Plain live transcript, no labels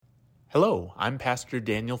Hello, I'm Pastor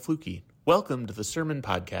Daniel Fluke. Welcome to the Sermon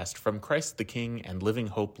Podcast from Christ the King and Living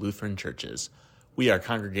Hope Lutheran Churches. We are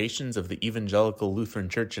congregations of the Evangelical Lutheran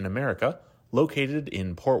Church in America, located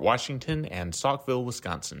in Port Washington and Saukville,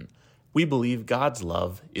 Wisconsin. We believe God's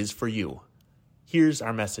love is for you. Here's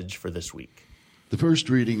our message for this week. The first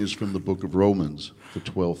reading is from the book of Romans, the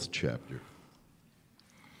 12th chapter.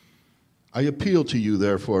 I appeal to you,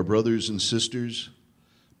 therefore, brothers and sisters,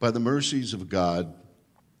 by the mercies of God,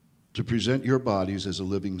 to present your bodies as a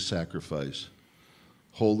living sacrifice,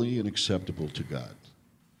 holy and acceptable to God,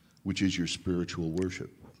 which is your spiritual worship.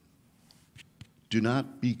 Do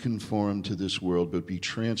not be conformed to this world, but be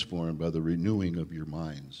transformed by the renewing of your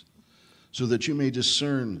minds, so that you may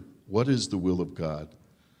discern what is the will of God,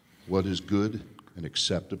 what is good and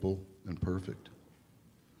acceptable and perfect.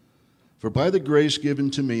 For by the grace given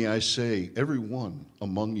to me, I say, every one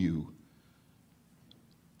among you,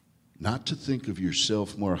 not to think of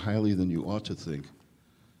yourself more highly than you ought to think,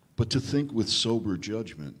 but to think with sober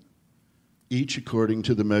judgment, each according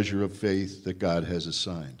to the measure of faith that God has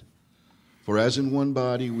assigned. For as in one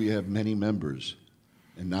body we have many members,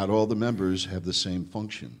 and not all the members have the same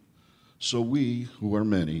function. So we, who are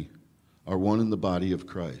many, are one in the body of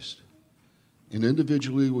Christ. And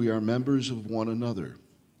individually we are members of one another.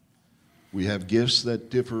 We have gifts that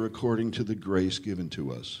differ according to the grace given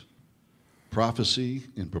to us. Prophecy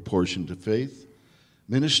in proportion to faith,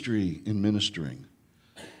 ministry in ministering,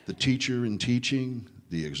 the teacher in teaching,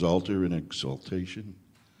 the exalter in exaltation,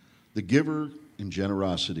 the giver in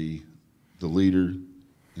generosity, the leader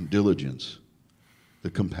in diligence, the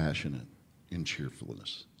compassionate in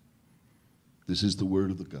cheerfulness. This is the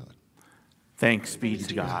word of the God. Thanks be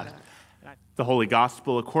to God. The Holy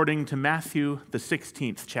Gospel according to Matthew, the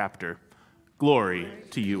 16th chapter. Glory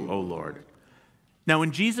to you, O Lord. Now,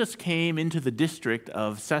 when Jesus came into the district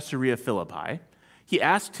of Caesarea Philippi, he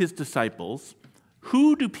asked his disciples,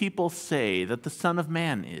 "Who do people say that the Son of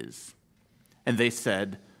Man is?" And they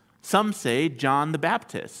said, "Some say John the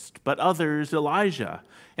Baptist, but others Elijah,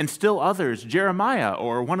 and still others Jeremiah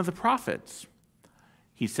or one of the prophets."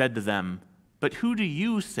 He said to them, "But who do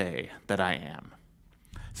you say that I am?"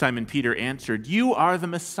 Simon Peter answered, "You are the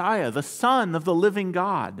Messiah, the Son of the living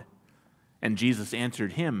God." And Jesus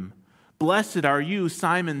answered him, "Blessed are you,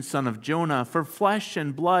 Simon, son of Jonah, for flesh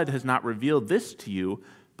and blood has not revealed this to you,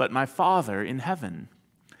 but my Father in heaven.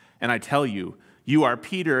 And I tell you, you are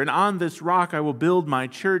Peter, and on this rock I will build my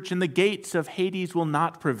church, and the gates of Hades will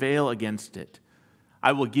not prevail against it.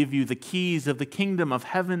 I will give you the keys of the kingdom of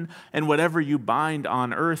heaven, and whatever you bind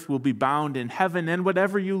on earth will be bound in heaven, and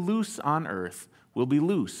whatever you loose on earth will be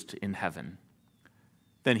loosed in heaven."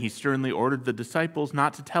 Then he sternly ordered the disciples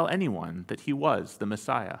not to tell anyone that he was the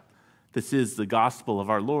Messiah. This is the gospel of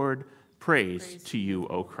our Lord. Praise to you,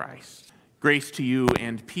 O Christ. Grace to you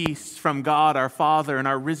and peace from God our Father and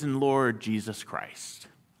our risen Lord Jesus Christ.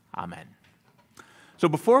 Amen. So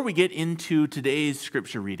before we get into today's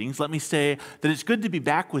scripture readings, let me say that it's good to be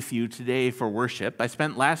back with you today for worship. I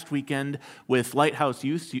spent last weekend with Lighthouse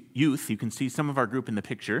Youth, you can see some of our group in the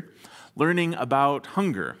picture, learning about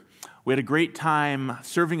hunger. We had a great time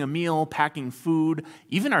serving a meal, packing food.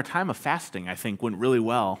 Even our time of fasting, I think, went really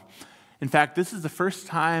well. In fact, this is the first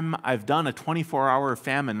time I've done a 24-hour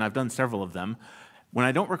famine, and I've done several of them, when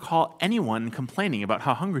I don't recall anyone complaining about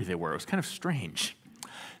how hungry they were. It was kind of strange.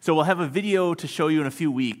 So we'll have a video to show you in a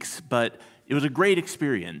few weeks, but it was a great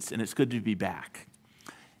experience, and it's good to be back.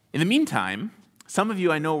 In the meantime, some of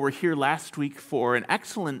you I know were here last week for an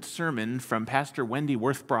excellent sermon from Pastor Wendy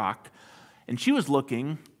Worth-Brock, and she was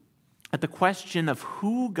looking at the question of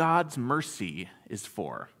who God's mercy is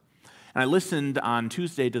for. And I listened on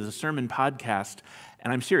Tuesday to the sermon podcast,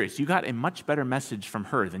 and I'm serious, you got a much better message from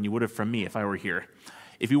her than you would have from me if I were here.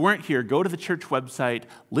 If you weren't here, go to the church website,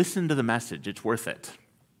 listen to the message. It's worth it.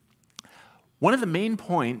 One of the main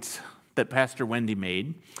points that Pastor Wendy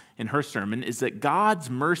made in her sermon is that God's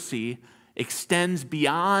mercy extends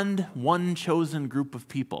beyond one chosen group of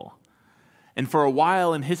people. And for a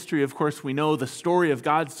while in history, of course, we know the story of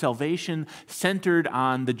God's salvation centered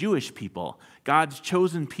on the Jewish people, God's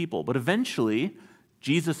chosen people. But eventually,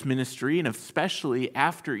 Jesus' ministry, and especially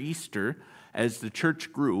after Easter, as the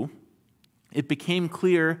church grew, it became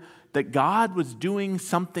clear that God was doing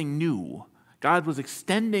something new. God was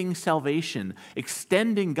extending salvation,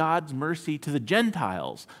 extending God's mercy to the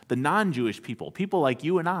Gentiles, the non-Jewish people like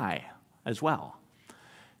you and I as well.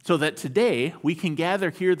 So that today we can gather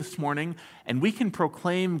here this morning and we can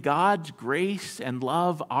proclaim God's grace and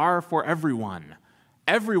love are for everyone.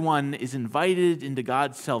 Everyone is invited into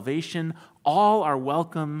God's salvation. All are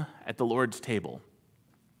welcome at the Lord's table.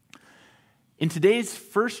 In today's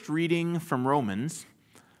first reading from Romans,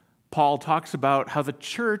 Paul talks about how the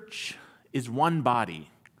church is one body.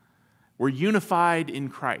 We're unified in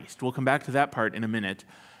Christ. We'll come back to that part in a minute.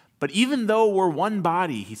 But even though we're one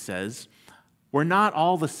body, he says, we're not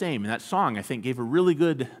all the same. And that song, I think, gave a really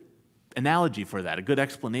good analogy for that, a good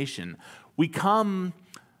explanation. We come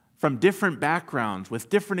from different backgrounds with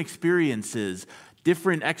different experiences,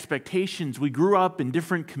 different expectations. We grew up in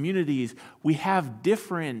different communities. We have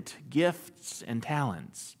different gifts and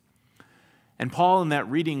talents. And Paul in that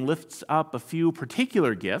reading lifts up a few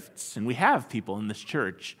particular gifts, and we have people in this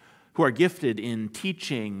church who are gifted in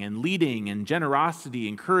teaching and leading and generosity,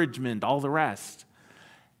 encouragement, all the rest.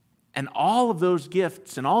 And all of those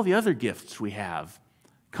gifts and all the other gifts we have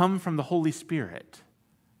come from the Holy Spirit.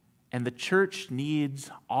 And the church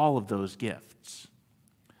needs all of those gifts.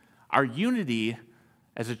 Our unity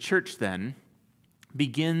as a church, then,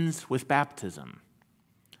 begins with baptism.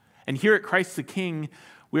 And here at Christ the King,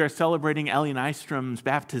 we are celebrating Ellie Nystrom's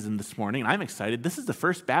baptism this morning, and I'm excited. This is the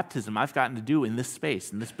first baptism I've gotten to do in this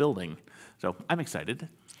space, in this building. So I'm excited.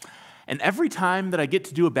 And every time that I get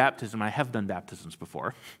to do a baptism, I have done baptisms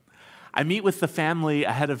before, I meet with the family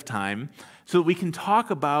ahead of time so that we can talk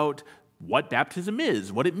about what baptism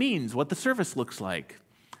is, what it means, what the service looks like.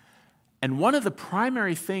 And one of the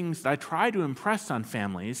primary things that I try to impress on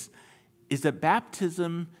families is that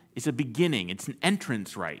baptism is a beginning. It's an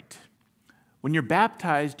entrance rite. When you're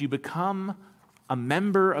baptized, you become a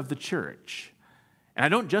member of the church. And I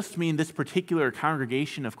don't just mean this particular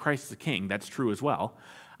congregation of Christ the King. That's true as well.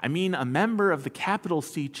 I mean a member of the capital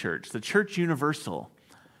C church, the Church Universal.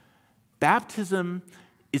 Baptism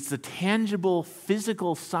is the tangible,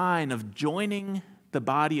 physical sign of joining the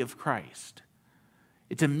body of Christ.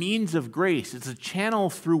 It's a means of grace. It's a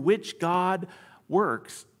channel through which God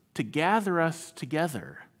works to gather us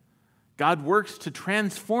together. God works to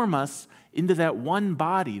transform us into that one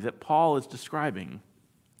body that Paul is describing.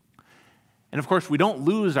 And of course, we don't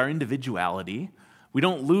lose our individuality. We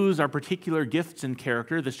don't lose our particular gifts and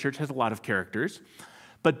character. This church has a lot of characters.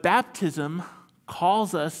 But baptism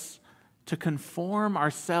calls us to conform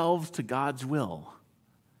ourselves to God's will,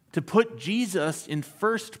 to put Jesus in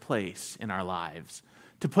first place in our lives,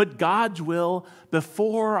 to put God's will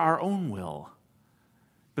before our own will,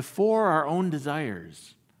 before our own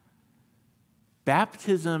desires.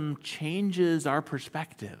 Baptism changes our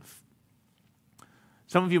perspective.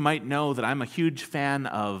 Some of you might know that I'm a huge fan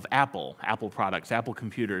of Apple products, Apple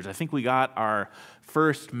computers. I think we got our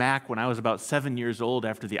first Mac when I was about 7 years old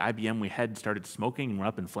after the IBM we had started smoking and went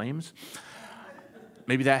up in flames.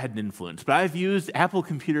 Maybe that had an influence. But I've used Apple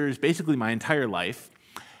computers basically my entire life.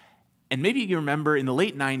 And maybe you remember in the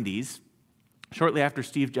late 90s, shortly after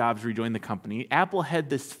Steve Jobs rejoined the company, Apple had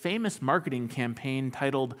this famous marketing campaign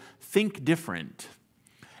titled Think Different.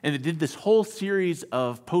 And it did this whole series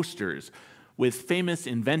of posters with famous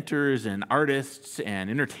inventors and artists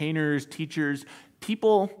and entertainers, teachers,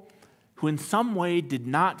 people who in some way did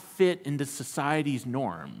not fit into society's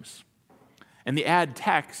norms. And the ad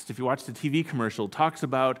text, if you watch the TV commercial, talks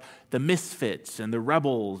about the misfits and the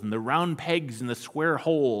rebels and the round pegs and the square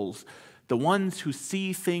holes, the ones who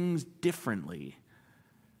see things differently,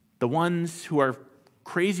 the ones who are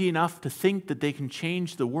crazy enough to think that they can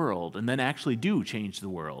change the world and then actually do change the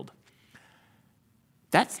world.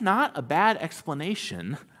 That's not a bad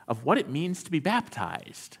explanation of what it means to be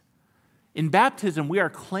baptized. In baptism, we are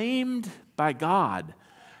claimed by God.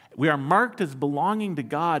 We are marked as belonging to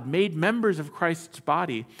God, made members of Christ's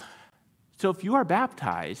body. So if you are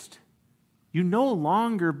baptized, you no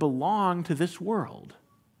longer belong to this world.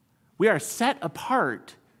 We are set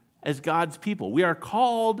apart as God's people. We are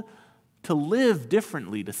called to live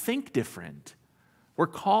differently, to think different. We're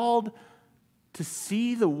called to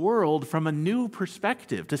see the world from a new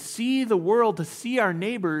perspective, to see the world, to see our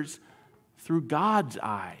neighbors through God's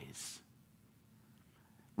eyes.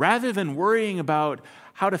 Rather than worrying about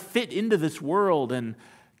how to fit into this world and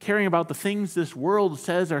caring about the things this world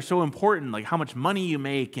says are so important, like how much money you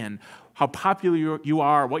make and how popular you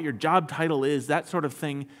are, what your job title is, that sort of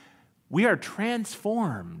thing, we are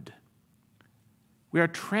transformed. We are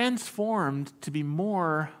transformed to be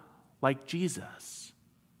more like Jesus.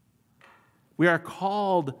 We are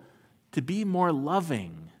called to be more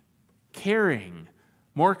loving, caring,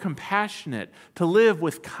 more compassionate, to live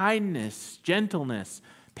with kindness, gentleness,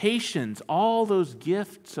 patience, all those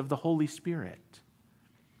gifts of the Holy Spirit.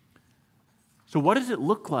 So what does it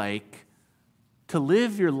look like to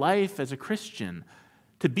live your life as a Christian,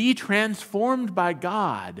 to be transformed by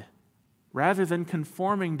God rather than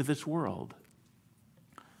conforming to this world?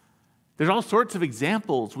 There's all sorts of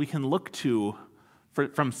examples we can look to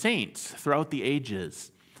from saints throughout the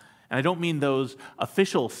ages. And I don't mean those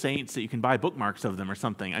official saints that you can buy bookmarks of them or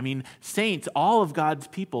something. I mean saints, all of God's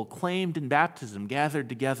people claimed in baptism, gathered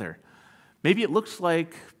together. Maybe it looks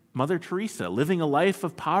like Mother Teresa living a life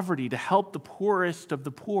of poverty to help the poorest of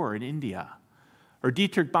the poor in India. Or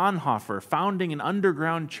Dietrich Bonhoeffer founding an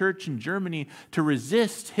underground church in Germany to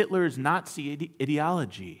resist Hitler's Nazi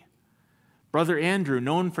ideology. Brother Andrew,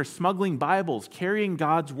 known for smuggling Bibles, carrying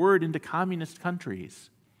God's word into communist countries.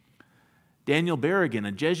 Daniel Berrigan,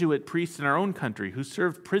 a Jesuit priest in our own country who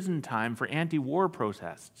served prison time for anti-war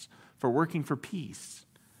protests, for working for peace.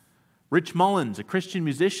 Rich Mullins, a Christian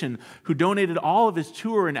musician who donated all of his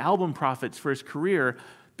tour and album profits for his career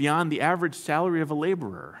beyond the average salary of a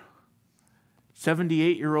laborer.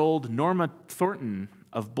 78-year-old Norma Thornton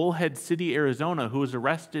of Bullhead City, Arizona, who was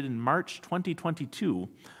arrested in March 2022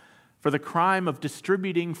 for the crime of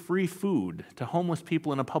distributing free food to homeless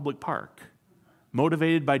people in a public park,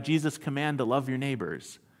 motivated by Jesus' command to love your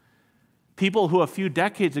neighbors. People who a few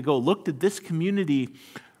decades ago looked at this community,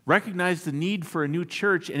 recognized the need for a new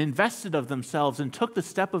church, and invested of themselves and took the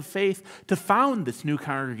step of faith to found this new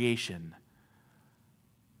congregation.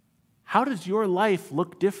 How does your life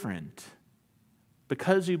look different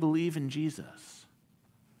because you believe in Jesus?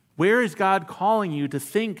 Where is God calling you to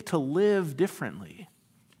think, to live differently?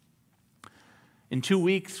 In 2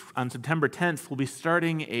 weeks, on September 10th, we'll be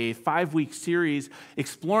starting a 5-week series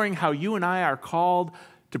exploring how you and I are called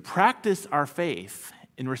to practice our faith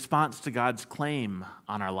in response to God's claim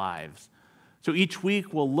on our lives. So each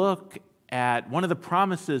week we'll look at one of the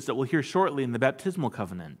promises that we'll hear shortly in the baptismal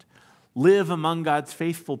covenant. Live among God's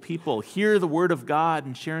faithful people, hear the word of God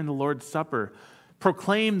and share in the Lord's Supper,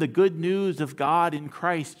 proclaim the good news of God in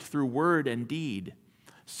Christ through word and deed,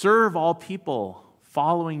 serve all people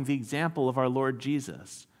following the example of our Lord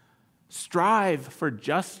Jesus, strive for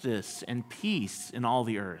justice and peace in all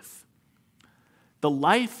the earth. The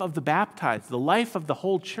life of the baptized, the life of the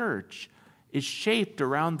whole church, is shaped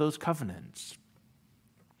around those covenants.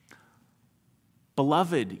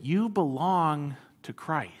 Beloved, you belong to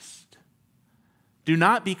Christ. Do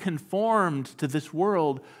not be conformed to this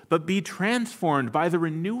world, but be transformed by the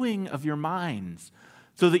renewing of your minds,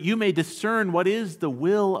 so that you may discern what is the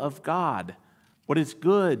will of God, what is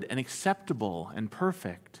good and acceptable and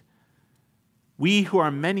perfect. We who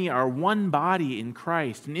are many are one body in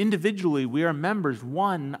Christ, and individually we are members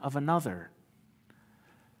one of another.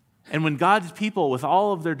 And when God's people, with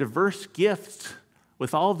all of their diverse gifts,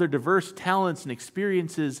 with all of their diverse talents and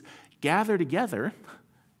experiences, gather together,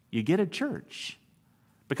 you get a church.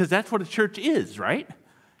 Because that's what a church is, right?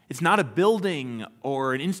 It's not a building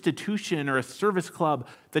or an institution or a service club.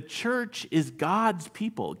 The church is God's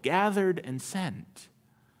people, gathered and sent.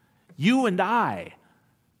 You and I,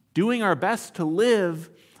 doing our best to live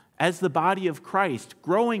as the body of Christ,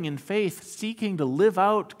 growing in faith, seeking to live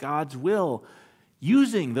out God's will,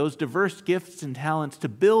 using those diverse gifts and talents to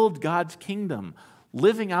build God's kingdom,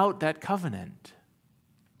 living out that covenant.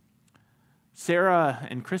 Sarah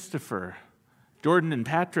and Christopher, Jordan and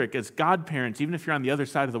Patrick, as godparents, even if you're on the other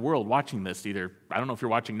side of the world watching this, either, I don't know if you're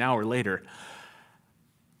watching now or later.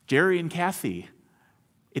 Jerry and Kathy,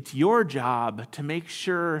 it's your job to make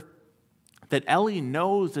sure that Ellie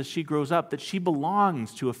knows as she grows up that she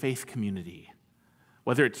belongs to a faith community.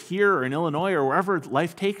 Whether it's here or in Illinois or wherever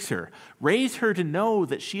life takes her, raise her to know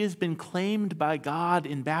that she has been claimed by God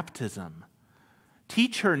in baptism.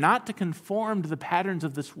 Teach her not to conform to the patterns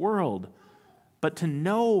of this world, but to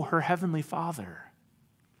know her heavenly Father.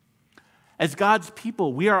 As God's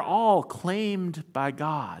people, we are all claimed by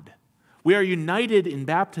God. We are united in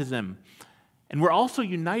baptism, and we're also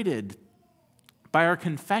united by our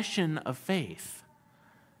confession of faith.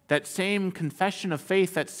 That same confession of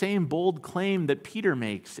faith, that same bold claim that Peter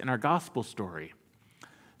makes in our gospel story.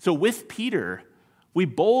 So with Peter, we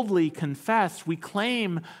boldly confess, we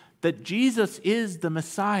claim that Jesus is the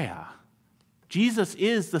Messiah. Jesus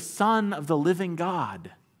is the Son of the living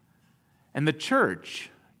God. And the church,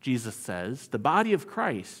 Jesus says, the body of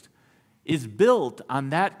Christ, is built on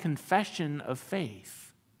that confession of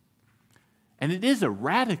faith. And it is a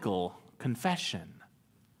radical confession.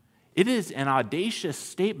 It is an audacious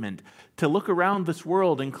statement to look around this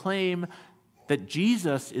world and claim that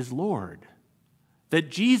Jesus is Lord, that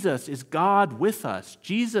Jesus is God with us,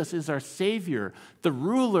 Jesus is our Savior, the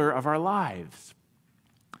ruler of our lives.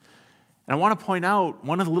 And I want to point out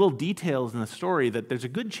one of the little details in the story that there's a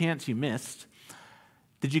good chance you missed.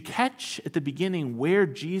 Did you catch at the beginning where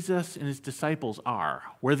Jesus and his disciples are,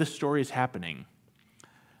 where the story is happening?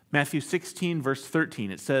 Matthew 16, verse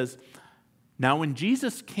 13, it says, "Now when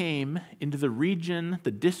Jesus came into the region,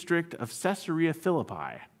 the district of Caesarea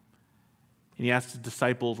Philippi," and he asked his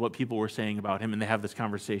disciples what people were saying about him, and they have this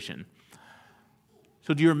conversation.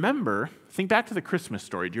 So do you remember, think back to the Christmas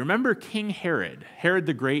story, do you remember King Herod, Herod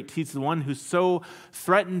the Great? He's the one who's so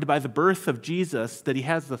threatened by the birth of Jesus that he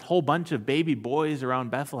has this whole bunch of baby boys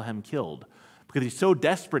around Bethlehem killed because he's so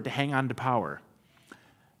desperate to hang on to power.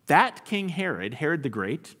 That King Herod, Herod the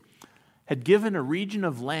Great, had given a region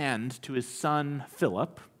of land to his son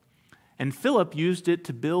Philip, and Philip used it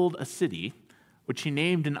to build a city, which he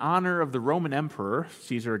named in honor of the Roman Emperor,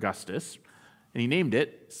 Caesar Augustus, and he named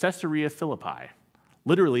it Caesarea Philippi.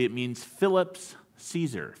 Literally, it means Philip's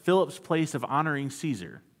Caesar, Philip's place of honoring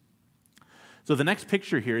Caesar. So the next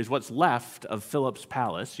picture here is what's left of Philip's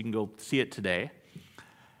palace. You can go see it today.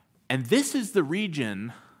 And this is the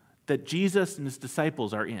region that Jesus and his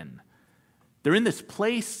disciples are in. They're in this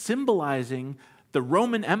place symbolizing the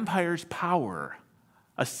Roman Empire's power,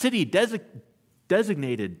 a city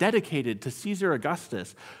dedicated to Caesar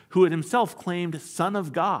Augustus, who had himself claimed Son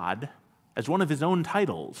of God as one of his own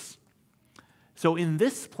titles. So in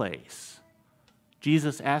this place,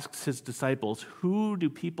 Jesus asks his disciples, "Who do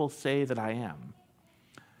people say that I am?"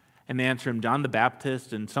 And they answer him, John the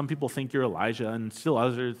Baptist, and some people think you're Elijah, and still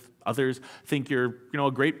others think you're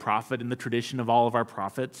a great prophet in the tradition of all of our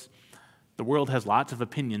prophets. The world has lots of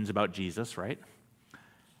opinions about Jesus, right?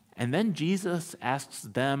 And then Jesus asks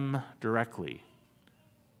them directly,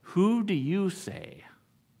 "Who do you say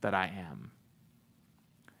that I am?"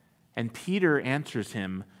 And Peter answers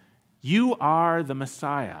him, "You are the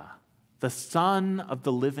Messiah, the Son of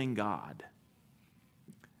the living God."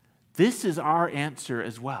 This is our answer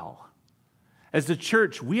as well. As the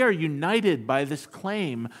church, we are united by this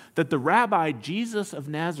claim that the Rabbi Jesus of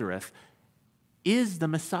Nazareth is the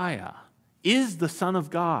Messiah, is the Son of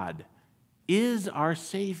God, is our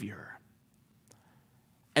Savior.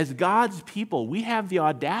 As God's people, we have the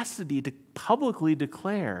audacity to publicly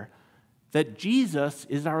declare that Jesus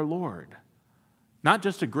is our Lord. Not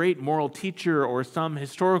just a great moral teacher or some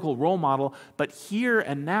historical role model, but here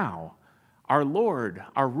and now, our Lord,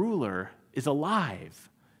 our ruler, is alive.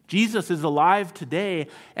 Jesus is alive today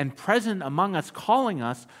and present among us, calling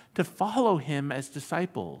us to follow him as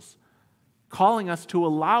disciples, calling us to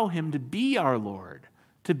allow him to be our Lord,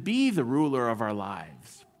 to be the ruler of our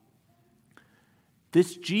lives.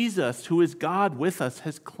 This Jesus, who is God with us,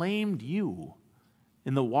 has claimed you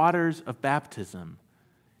in the waters of baptism,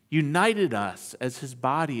 united us as his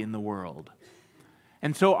body in the world.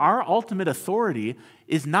 And so our ultimate authority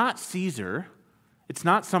is not Caesar. It's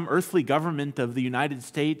not some earthly government of the United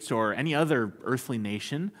States or any other earthly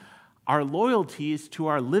nation. Our loyalty is to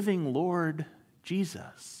our living Lord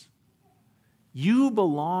Jesus. You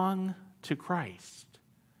belong to Christ.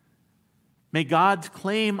 May God's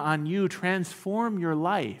claim on you transform your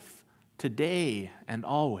life today and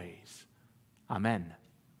always. Amen.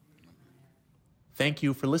 Thank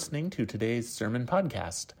you for listening to today's sermon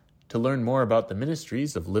podcast. To learn more about the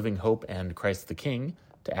ministries of Living Hope and Christ the King,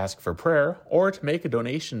 to ask for prayer, or to make a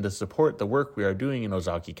donation to support the work we are doing in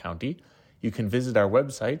Ozaukee County, you can visit our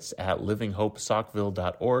websites at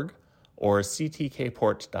livinghopesaukville.org or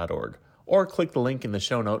ctkport.org, or click the link in the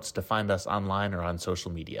show notes to find us online or on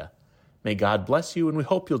social media. May God bless you, and we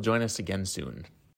hope you'll join us again soon.